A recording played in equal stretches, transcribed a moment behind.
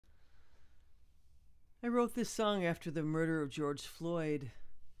I wrote this song after the murder of George Floyd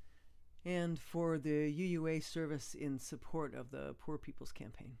and for the UUA service in support of the Poor People's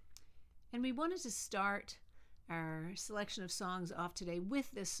Campaign. And we wanted to start our selection of songs off today with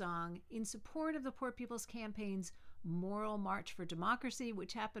this song in support of the Poor People's Campaign's Moral March for Democracy,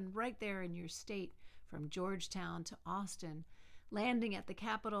 which happened right there in your state from Georgetown to Austin, landing at the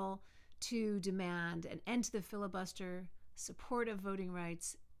Capitol to demand an end to the filibuster, support of voting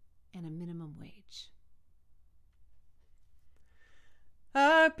rights, and a minimum wage.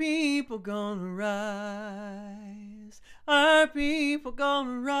 Our people gonna rise. Our people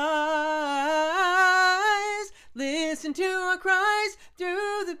gonna rise. Listen to our cries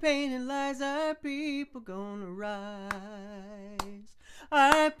through the pain and lies. Our people gonna rise.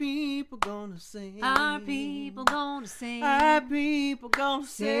 Our people gonna sing. Our people gonna sing. Our people gonna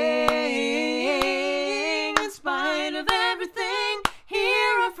sing. In spite of everything,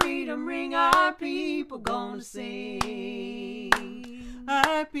 hear our freedom ring. Our people gonna sing.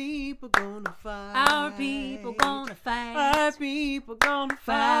 Our people gonna fight. Our people gonna fight. Our people gonna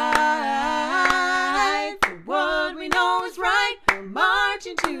fight for what we know is right. We're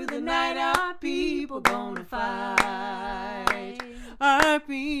marching to the night. Our people gonna fight. Our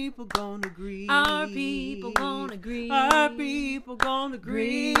people gonna grieve. Our people gonna grieve. Our people gonna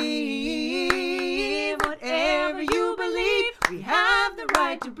grieve. Whatever you believe, we have the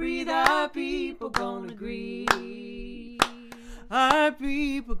right to breathe. Our people gonna grieve. Our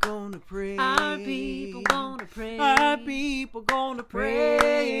people gonna pray. Our people gonna pray. Our people gonna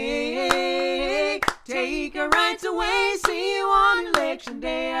pray. Take our rights away. See you on election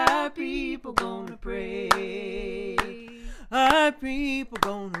day. Our people gonna pray. Our people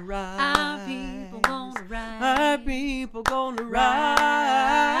gonna rise. Our people gonna rise. Our people gonna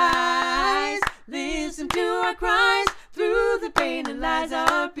rise. Listen to our cries through the pain and lies.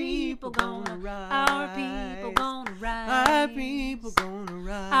 Our people gonna rise. Our people gonna rise. Our people gonna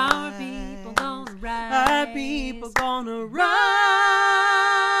rise. Our people gonna rise. Our people gonna rise.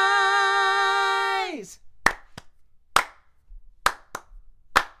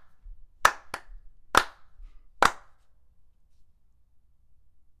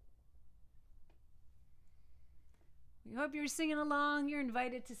 We hope you're singing along. You're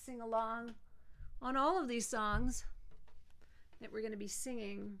invited to sing along on all of these songs that we're going to be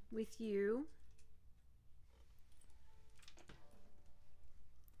singing with you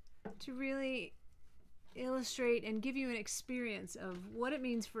to really illustrate and give you an experience of what it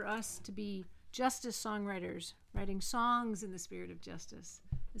means for us to be justice songwriters, writing songs in the spirit of justice,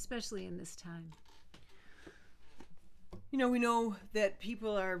 especially in this time. You know, we know that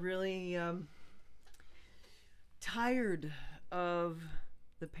people are really tired of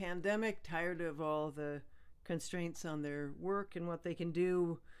the pandemic, tired of all the constraints on their work and what they can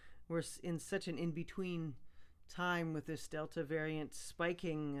do. We're in such an in-between time with this Delta variant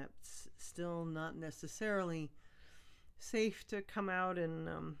spiking. It's still not necessarily safe to come out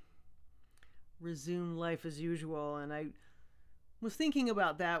and resume life as usual. And I was thinking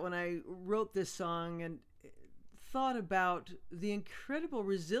about that when I wrote this song and thought about the incredible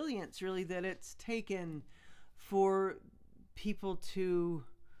resilience really that it's taken for people to,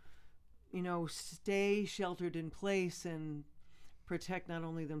 you know, stay sheltered in place and protect not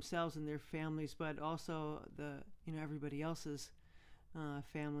only themselves and their families, but also the, you know, everybody else's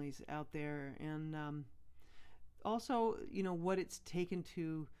families out there. And also, you know, what it's taken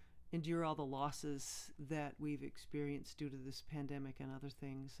to endure all the losses that we've experienced due to this pandemic and other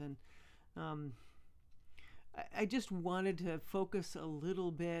things. And I just wanted to focus a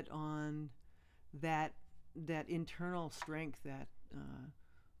little bit on that internal strength that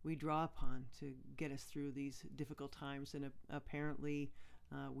we draw upon to get us through these difficult times. And apparently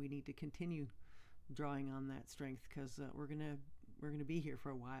we need to continue drawing on that strength because we're gonna be here for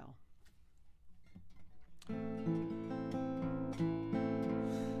a while.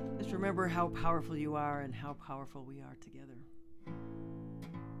 Just remember how powerful you are and how powerful we are together.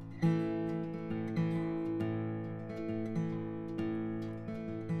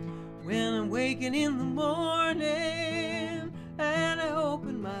 When I'm waking in the morning and I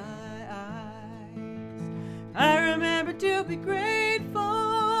open my eyes, I remember to be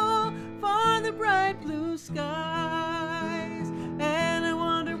grateful for the bright blue skies. And I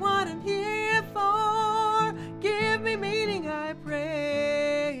wonder what I'm here for. Give me meaning, I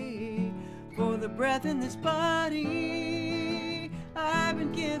pray, for the breath in this body I've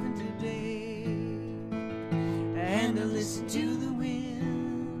been given today. And I listen to the wind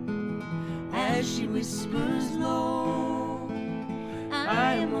as she whispers low,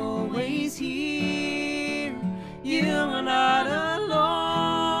 I am always here, you are not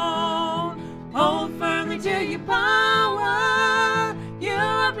alone. Hold firm your power,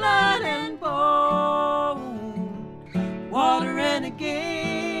 your blood and bone. Water and a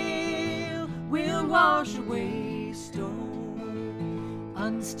gale will wash away stone.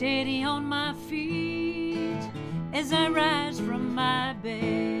 Unsteady on my feet as I rise from my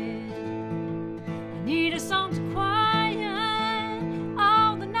bed, I need a song to quiet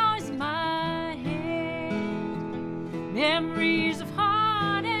all the noise in my head. Memories of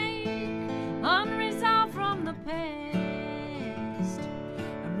heartache, unresolved from the past,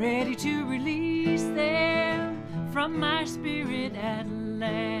 I'm ready to release them from my spirit at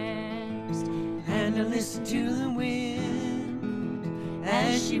last. And I listen to the wind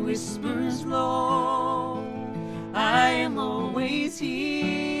as she whispers low, I am always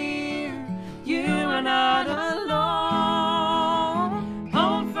here, you are not alone.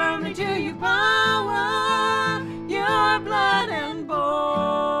 Hold firmly to your power, your blood and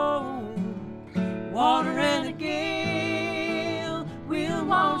bone. Water and a gale will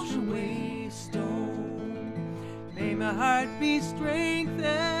wash away stone. May my heart be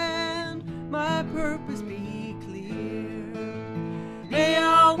strengthened, my purpose be clear. May I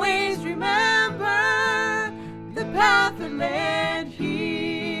always remember the path that led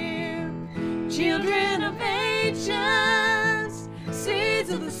here. Children of ancients, seeds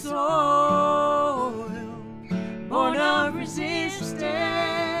of the soil, born of resistance,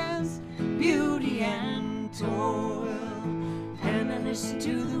 beauty and toil. And I listen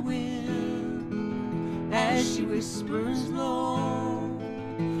to the wind as she whispers low,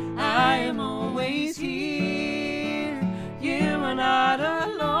 I am always here, you are not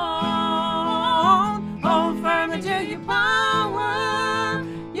alone. Hold firmly to your power,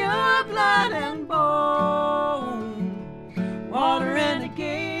 your blood and bone. Water and a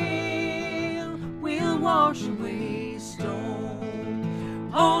gale will wash away stone.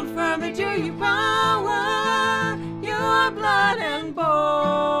 Hold firmly to your power, your blood and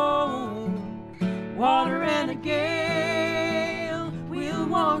bone. Water and a gale will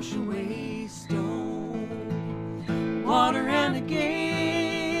wash away stone. Water and a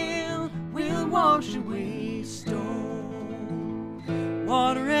gale will wash away stone.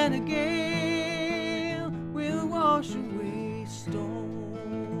 Water and a gale will wash away stone.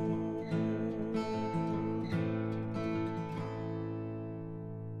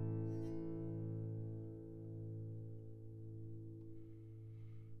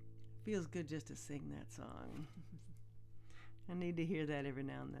 Feels good just to sing that song. I need to hear that every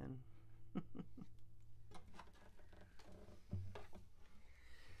now and then.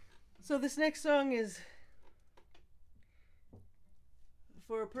 So this next song is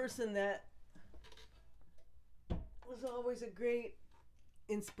for a person that was always a great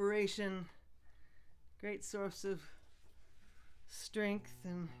inspiration, great source of strength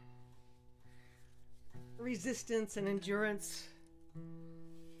and resistance and endurance.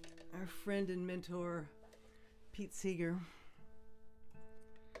 Our friend and mentor, Pete Seeger.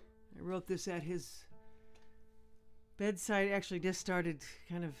 I wrote this at his bedside. Actually just started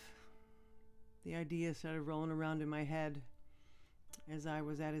the idea started rolling around in my head as I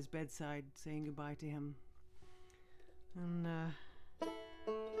was at his bedside saying goodbye to him. And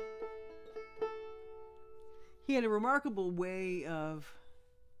he had a remarkable way of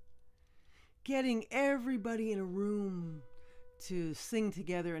getting everybody in a room to sing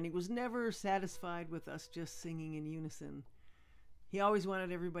together, and he was never satisfied with us just singing in unison. He always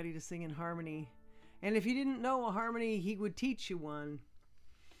wanted everybody to sing in harmony. And if you didn't know a harmony, he would teach you one.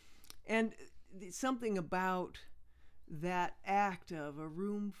 And something about that act of a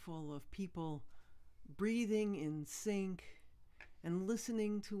room full of people breathing in sync and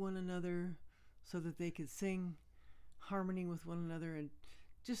listening to one another so that they could sing harmony with one another, and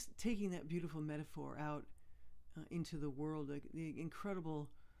just taking that beautiful metaphor out into the world, the incredible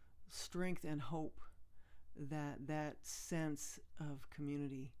strength and hope that sense of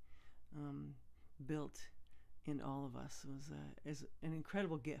community built in all of us is an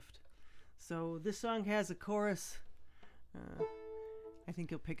incredible gift. So this song has a chorus. I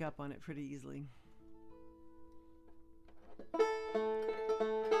think you'll pick up on it pretty easily.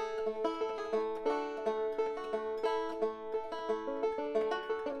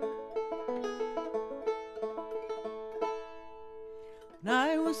 When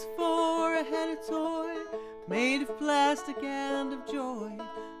I was 4, I had a toy made of plastic and of joy,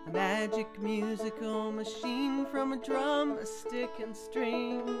 a magic musical machine from a drum, a stick, and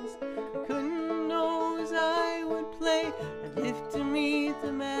strings. I couldn't know as I would play, I'd live to meet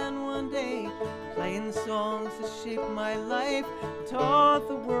the man one day, playing the songs that shaped my life and taught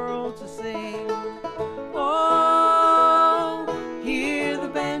the world to sing. Oh, hear the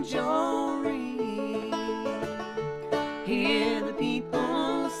banjo ring,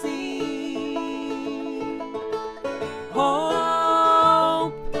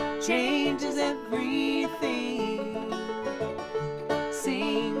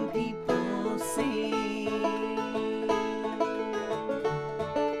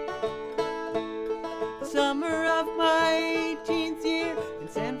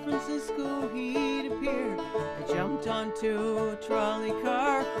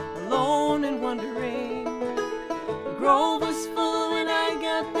 alone and wondering. The grove was full when I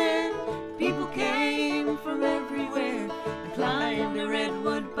got there. People came from everywhere. I climbed a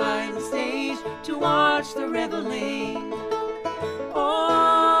redwood by the stage to watch the reveling.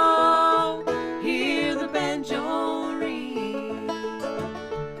 Oh, hear the banjo ring.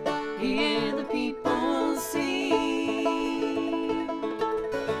 Hear the people sing.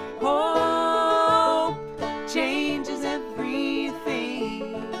 Hope changes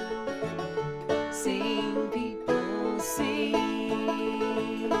everything. Sing, people,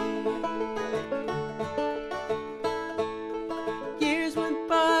 sing. Years went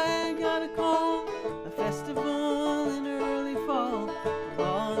by, I got a call, a festival in early fall.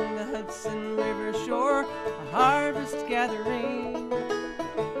 Along the Hudson River shore, a harvest gathering.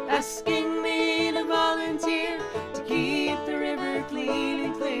 Asking me to volunteer to keep the river clean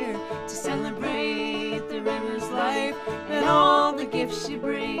and clear, to celebrate the river's life and all the gifts she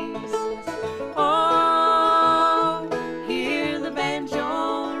brings. Oh, hear the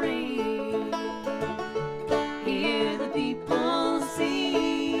banjo ring. Hear the people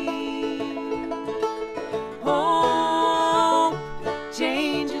sing. Hope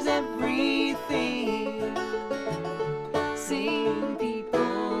changes everything. Sing,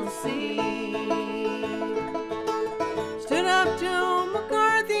 people, sing. Stood up to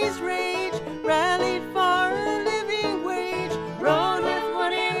McCarthy's rage, rallied for a living wage, rode with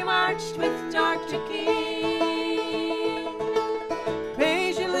Woody, marched with Dr. King.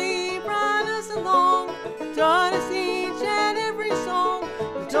 Patiently brought us along, taught us each and every song.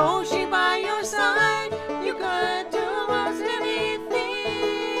 With Toshi by your side, you could do most anything.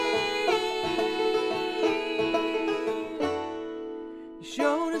 You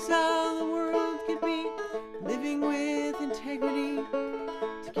showed us how the world could be, living with integrity.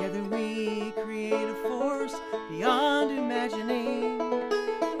 Together we create a force beyond imagining.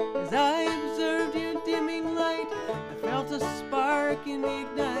 As I observed your dimming light, I felt a spark in me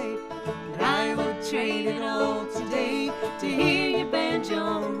ignite. And I would trade it all today to hear your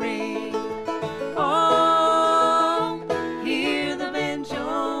banjo ring. Oh, hear the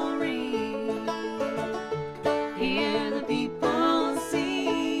banjo ring. Hear the people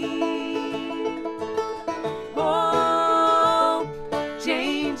sing. Hope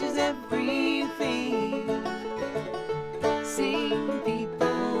changes everything. Sing,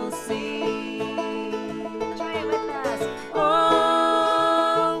 people, sing. Try it with us.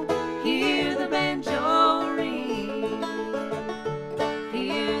 Oh, hear the banjo ring.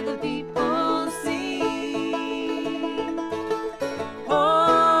 Hear the people sing.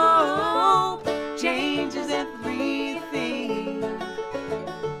 Hope changes everything.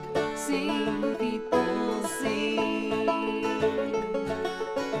 Sing, people, sing.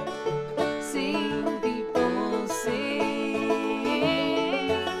 Sing, people, sing.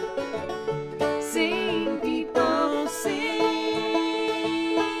 Sing, people, sing.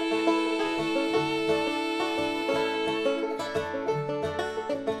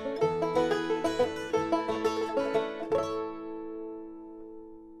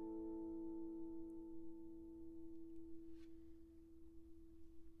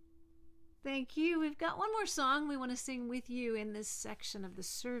 Thank you. We've got one more song we want to sing with you in this section of the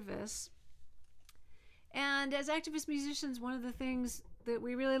service. And as activist musicians, one of the things that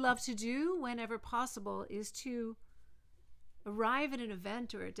we really love to do whenever possible is to arrive at an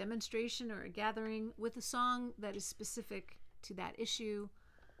event or a demonstration or a gathering with a song that is specific to that issue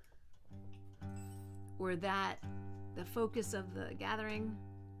or that the focus of the gathering.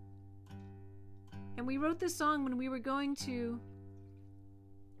 And we wrote this song when we were going to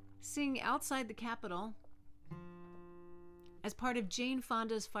sing outside the Capitol as part of Jane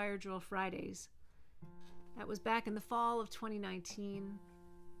Fonda's Fire Drill Fridays. That was back in the fall of 2019.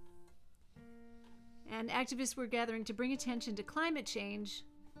 And activists were gathering to bring attention to climate change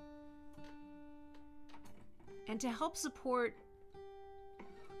and to help support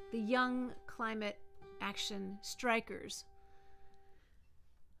the young climate action strikers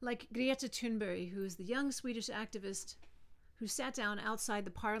like Greta Thunberg, who is the young Swedish activist who sat down outside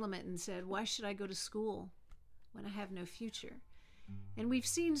the parliament and said, "Why should I go to school when I have no future?" And we've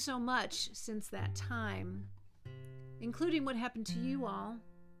seen so much since that time, including what happened to you all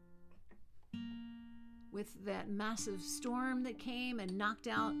with that massive storm that came and knocked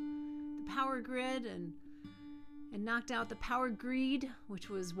out the power grid and knocked out the power greed, which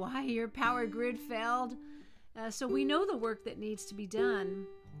was why your power grid failed. So we know the work that needs to be done.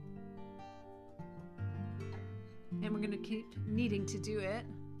 And we're going to keep needing to do it.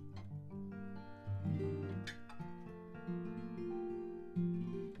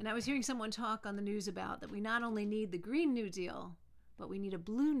 And I was hearing someone talk on the news about that we not only need the Green New Deal, but we need a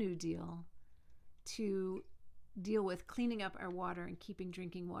Blue New Deal to deal with cleaning up our water and keeping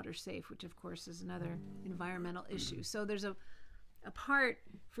drinking water safe, which of course is another environmental issue. So there's a part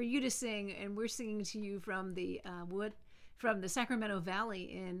for you to sing, and we're singing to you from the Sacramento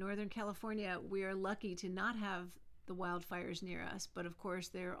Valley in Northern California. We are lucky to not have the wildfires near us, but of course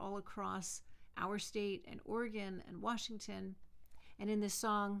they're all across our state and Oregon and Washington. And in this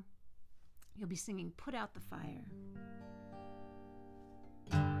song, you'll be singing Put Out the Fire.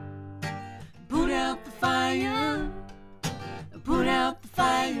 Put out the fire, put out the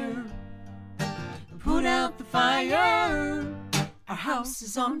fire, put out the fire, our house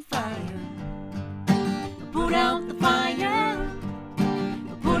is on fire. Put out the fire,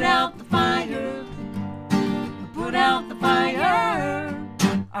 put out the fire, put out the fire,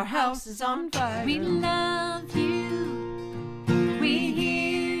 our house is on fire. We love you, we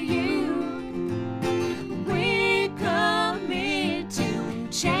hear you, we commit to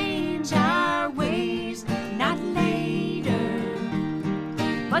change our ways, not later,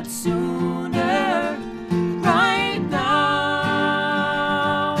 but sooner, right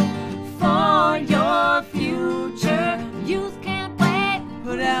now, for your future. Youth can't wait,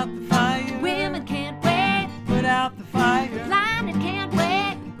 Put out the fire, women can't wait, put out the fire, blinded can't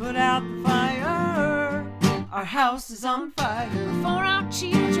wait, put out the fire, our house is on fire. for our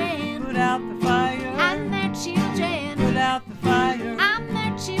children Put out the fire, and their children, put out the fire, and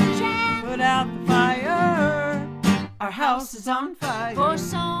their children, put out the fire, our house is on fire. for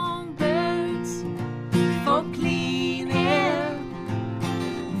songbirds, for clean air,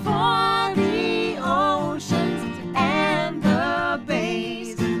 for the oceans and the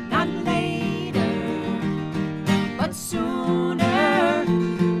bays, not later, but sooner,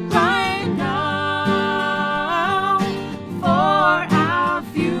 right now, for our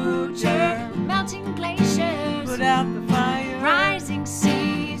future. Melting glaciers, Put out the fire, rising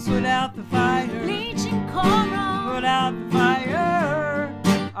seas, put out the fire, bleaching coral, put out the fire,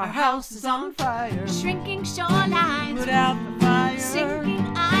 our house is on fire. shrinking shorelines, Put out the fire, sinking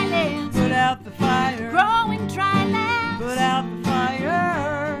islands, put out the fire, growing dry lands. put out the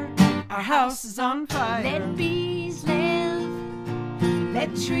fire, our house is on fire. Let bees live,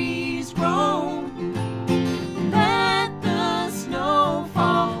 let trees grow, let the snow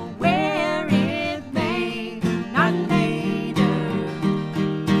fall where it may, not later,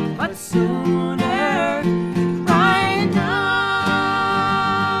 but sooner, right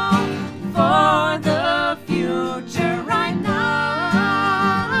now, for the future, right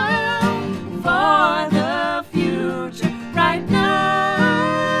now, for the future, right now.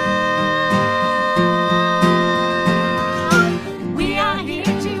 We are here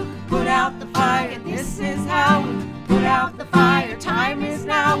to put out the fire. This is how we put out the fire. Time is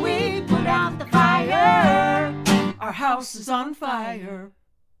now. We put out the fire. Our house is on fire.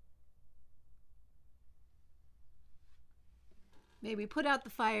 May we put out the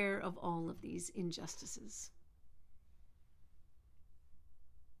fire of all of these injustices.